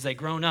grandkids as they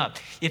grown up,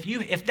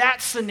 if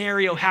that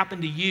scenario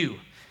happened to you,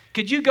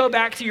 could you go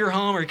back to your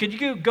home or could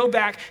you go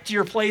back to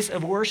your place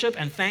of worship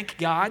and thank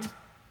God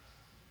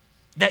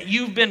that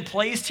you've been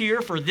placed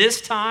here for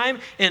this time,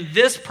 in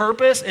this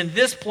purpose, in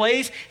this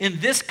place, in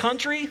this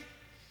country?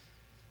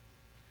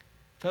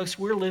 Folks,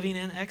 we're living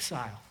in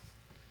exile.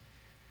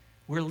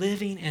 We're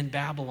living in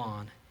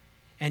Babylon.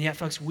 And yet,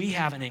 folks, we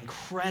have an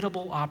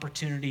incredible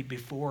opportunity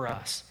before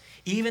us.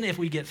 Even if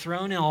we get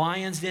thrown in a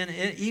lion's den,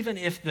 even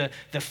if the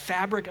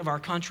fabric of our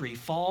country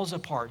falls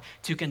apart,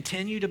 to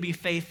continue to be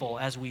faithful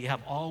as we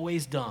have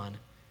always done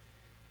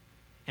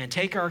and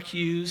take our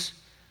cues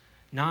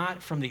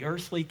not from the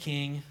earthly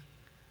king,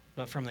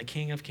 but from the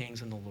King of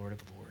Kings and the Lord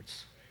of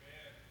Lords.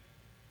 Amen.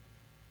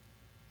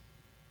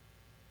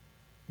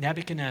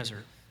 Nebuchadnezzar,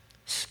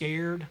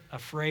 scared,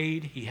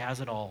 afraid, he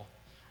has it all.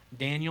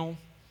 Daniel,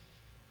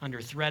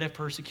 under threat of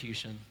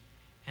persecution,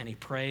 and he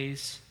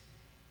prays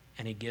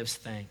and he gives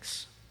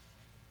thanks.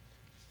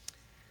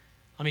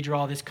 Let me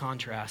draw this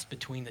contrast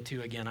between the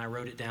two again. I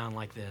wrote it down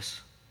like this.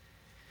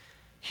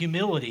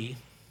 Humility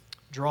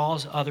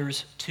draws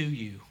others to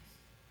you.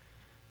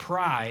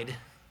 Pride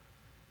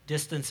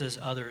distances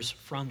others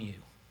from you.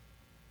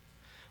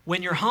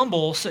 When you're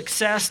humble,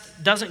 success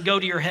doesn't go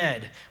to your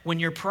head. When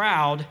you're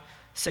proud,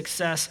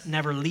 success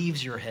never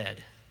leaves your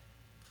head.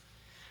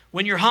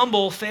 When you're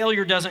humble,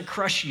 failure doesn't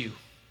crush you.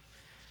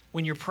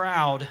 When you're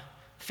proud,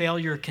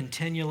 failure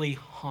continually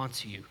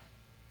haunts you.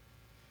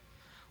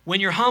 When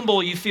you're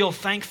humble, you feel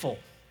thankful.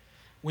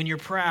 When you're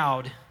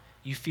proud,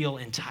 you feel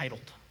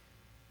entitled.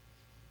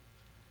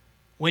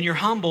 When you're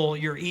humble,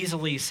 you're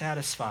easily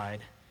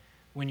satisfied.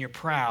 When you're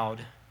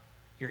proud,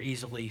 you're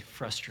easily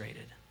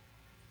frustrated.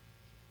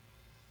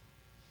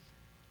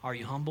 Are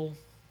you humble?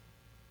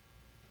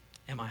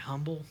 Am I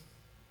humble?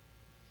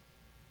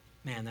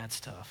 Man, that's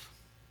tough.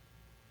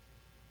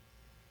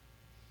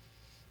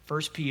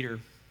 1 Peter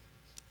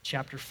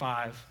chapter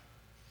 5,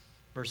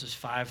 verses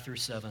 5 through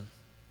 7.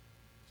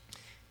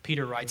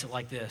 Peter writes it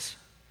like this.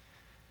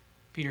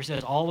 Peter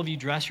says, all of you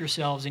dress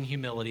yourselves in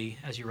humility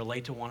as you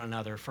relate to one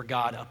another, for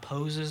God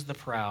opposes the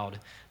proud,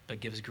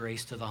 but gives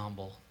grace to the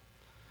humble.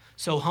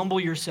 So humble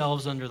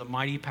yourselves under the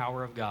mighty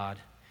power of God,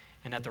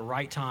 and at the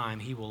right time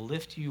he will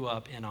lift you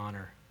up in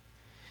honor.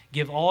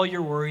 Give all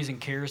your worries and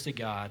cares to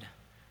God,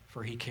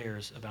 for he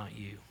cares about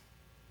you.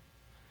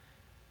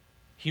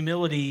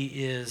 Humility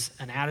is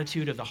an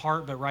attitude of the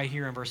heart, but right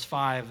here in verse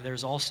 5,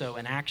 there's also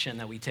an action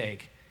that we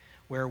take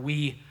where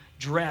we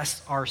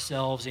dress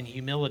ourselves in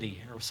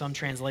humility, or some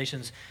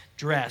translations,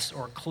 dress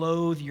or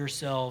clothe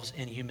yourselves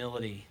in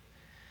humility.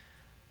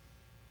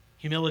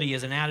 Humility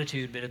is an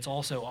attitude, but it's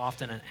also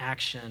often an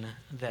action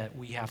that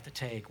we have to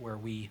take where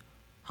we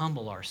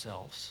humble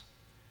ourselves.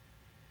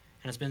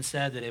 And it's been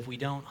said that if we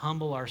don't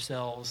humble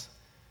ourselves,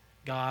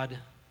 God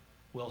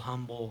will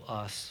humble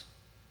us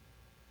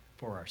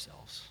for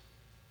ourselves.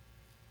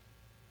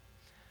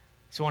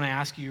 So I want to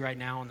ask you right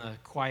now in the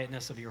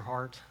quietness of your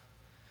heart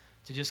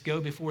to just go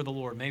before the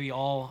Lord, maybe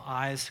all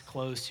eyes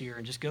closed here,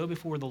 and just go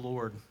before the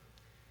Lord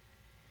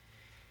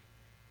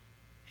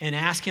and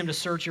ask him to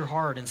search your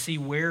heart and see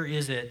where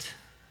is it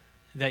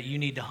that you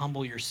need to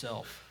humble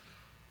yourself.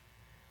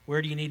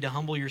 Where do you need to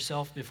humble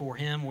yourself before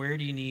him? Where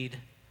do you need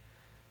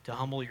to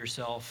humble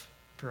yourself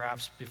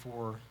perhaps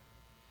before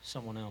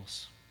someone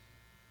else?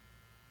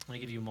 Let me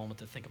give you a moment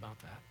to think about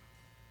that.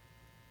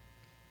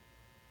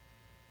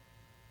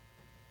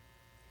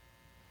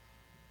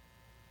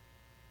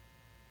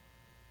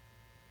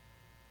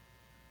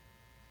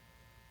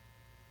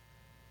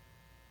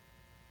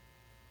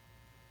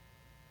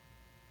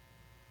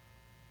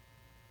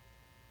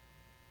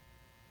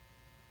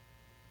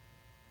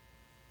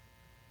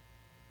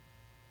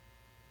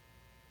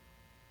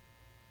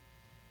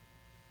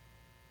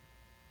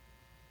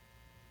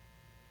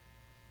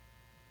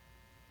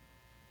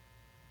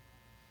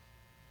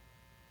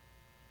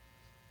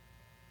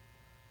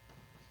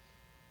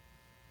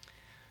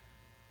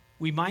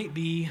 We might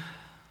be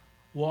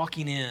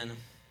walking in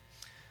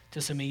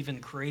to some even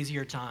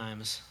crazier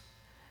times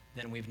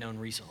than we've known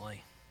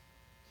recently.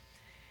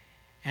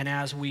 And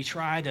as we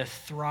try to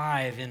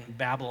thrive in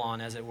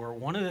Babylon, as it were,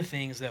 one of the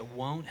things that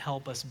won't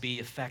help us be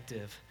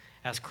effective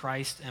as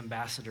Christ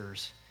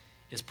ambassadors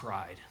is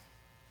pride.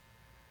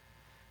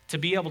 To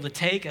be able to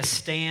take a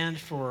stand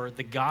for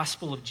the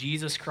gospel of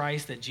Jesus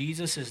Christ, that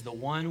Jesus is the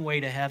one way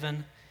to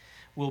heaven,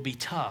 will be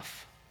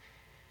tough.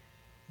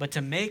 But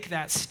to make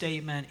that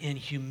statement in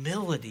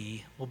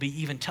humility will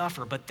be even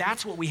tougher. But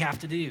that's what we have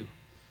to do.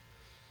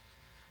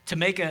 To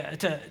make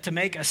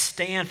a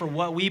stand for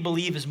what we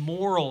believe is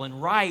moral and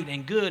right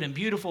and good and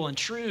beautiful and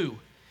true.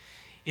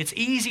 It's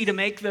easy to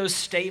make those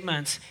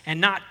statements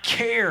and not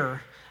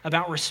care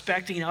about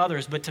respecting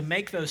others, but to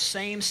make those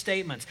same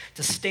statements,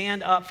 to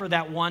stand up for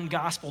that one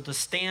gospel, to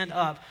stand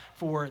up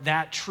for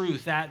that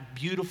truth, that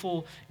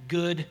beautiful,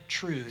 good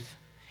truth,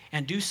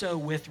 and do so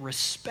with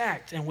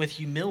respect and with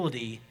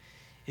humility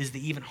is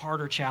the even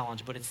harder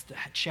challenge, but it's the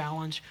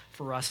challenge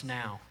for us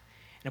now.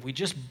 And if we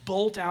just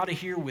bolt out of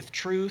here with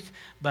truth,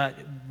 but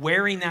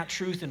wearing that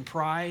truth in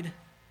pride,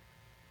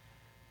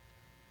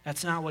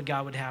 that's not what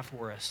God would have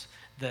for us.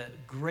 The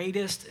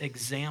greatest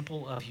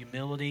example of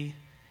humility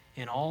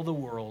in all the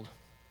world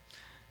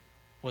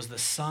was the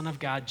Son of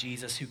God,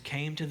 Jesus, who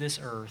came to this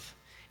earth,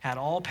 had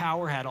all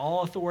power, had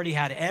all authority,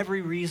 had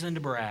every reason to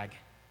brag,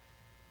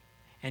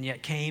 and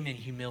yet came in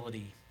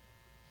humility.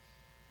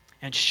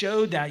 And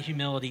showed that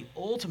humility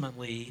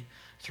ultimately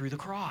through the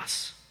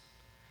cross.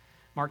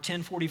 Mark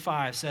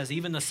 10:45 says,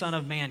 even the Son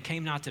of Man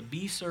came not to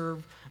be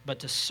served, but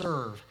to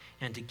serve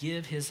and to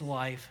give his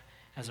life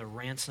as a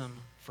ransom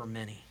for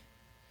many.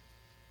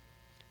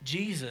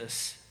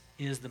 Jesus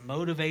is the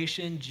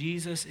motivation.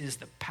 Jesus is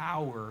the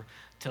power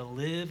to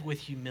live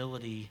with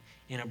humility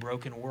in a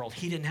broken world.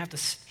 He didn't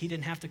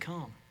have to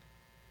come.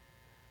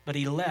 But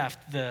he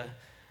left the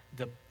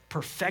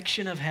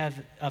perfection of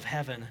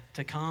heaven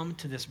to come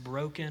to this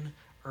broken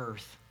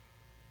earth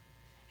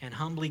and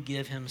humbly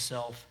give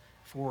himself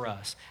for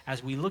us.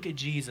 As we look at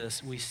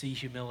Jesus, we see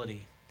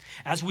humility.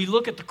 As we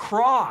look at the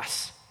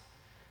cross,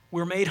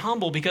 we're made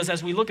humble, because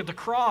as we look at the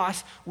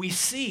cross, we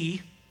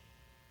see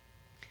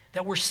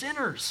that we're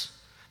sinners.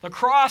 The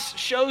cross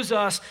shows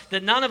us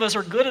that none of us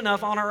are good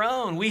enough on our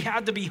own. We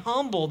had to be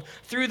humbled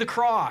through the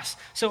cross.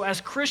 So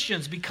as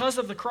Christians, because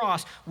of the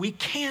cross, we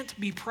can't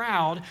be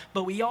proud,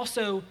 but we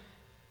also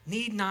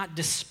need not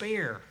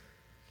despair.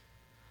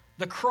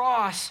 The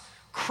cross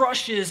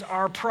crushes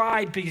our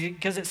pride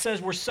because it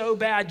says we're so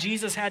bad,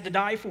 Jesus had to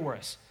die for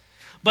us.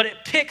 But it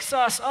picks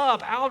us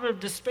up out of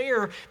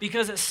despair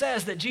because it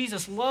says that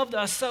Jesus loved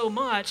us so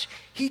much,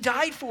 he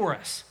died for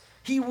us.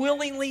 He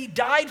willingly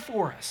died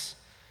for us.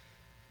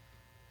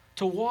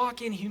 To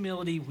walk in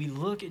humility, we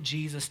look at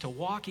Jesus. To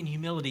walk in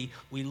humility,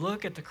 we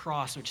look at the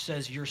cross, which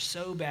says you're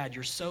so bad,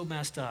 you're so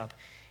messed up.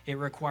 It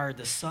required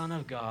the Son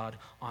of God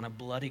on a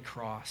bloody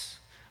cross.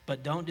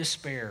 But don't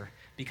despair,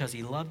 because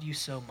he loved you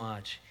so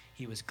much,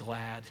 he was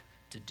glad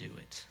to do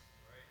it.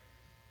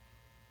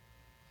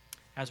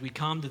 As we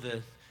come to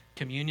the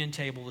communion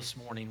table this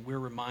morning, we're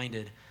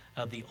reminded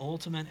of the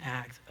ultimate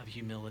act of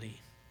humility.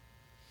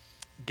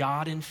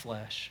 God in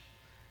flesh,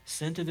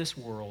 sent to this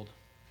world,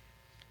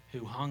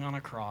 who hung on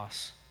a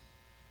cross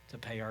to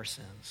pay our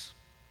sins.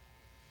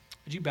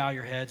 Would you bow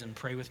your heads and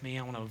pray with me?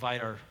 I want to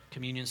invite our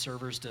communion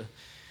servers to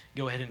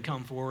go ahead and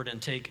come forward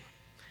and take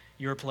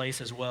your place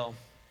as well.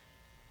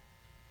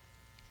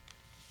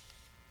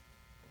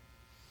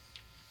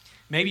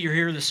 Maybe you're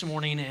here this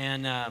morning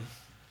and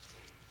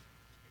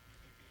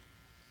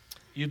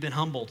you've been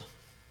humbled.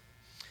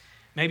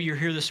 Maybe you're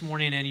here this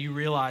morning and you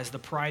realize the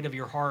pride of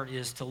your heart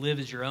is to live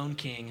as your own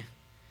king,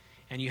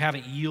 and you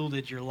haven't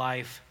yielded your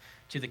life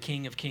to the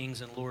King of Kings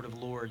and Lord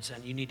of Lords,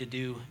 and you need to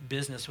do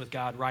business with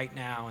God right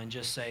now and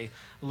just say,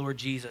 Lord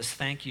Jesus,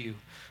 thank you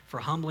for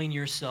humbling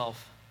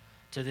yourself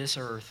to this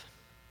earth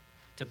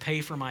to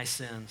pay for my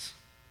sins.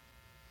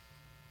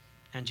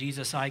 And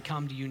Jesus, I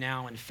come to you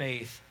now in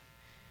faith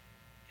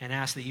and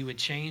ask that you would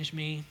change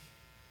me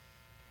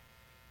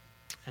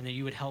and that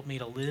you would help me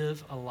to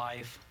live a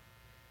life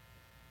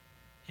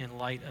in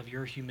light of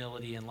your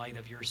humility, in light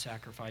of your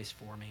sacrifice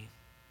for me.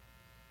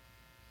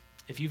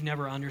 If you've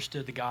never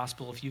understood the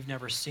gospel, if you've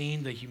never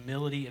seen the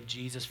humility of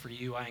Jesus for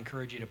you, I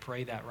encourage you to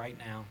pray that right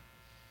now.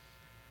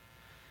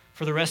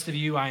 For the rest of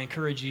you, I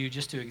encourage you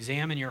just to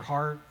examine your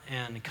heart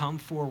and come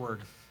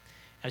forward.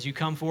 As you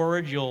come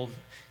forward, you'll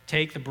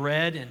take the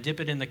bread and dip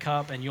it in the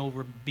cup, and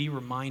you'll be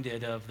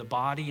reminded of the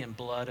body and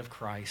blood of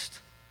Christ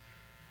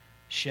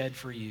shed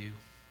for you.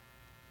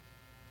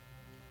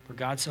 For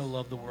God so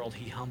loved the world,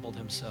 he humbled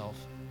himself,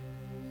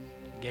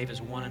 gave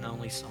his one and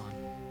only Son.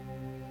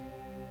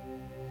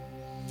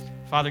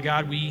 Father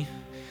God, we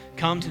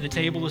come to the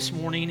table this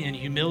morning in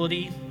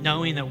humility,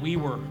 knowing that we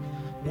were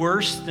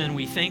worse than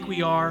we think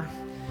we are,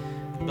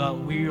 but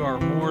we are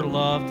more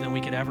loved than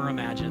we could ever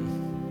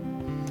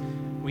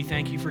imagine. We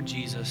thank you for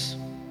Jesus.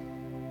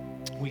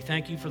 We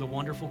thank you for the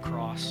wonderful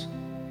cross,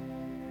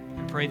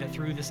 and pray that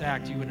through this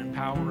act you would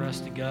empower us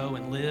to go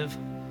and live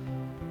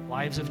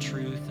lives of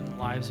truth and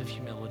lives of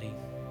humility.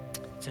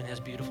 It's in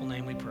his beautiful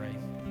name we pray.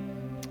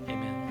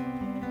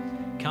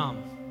 Amen. Come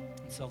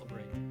and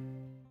celebrate.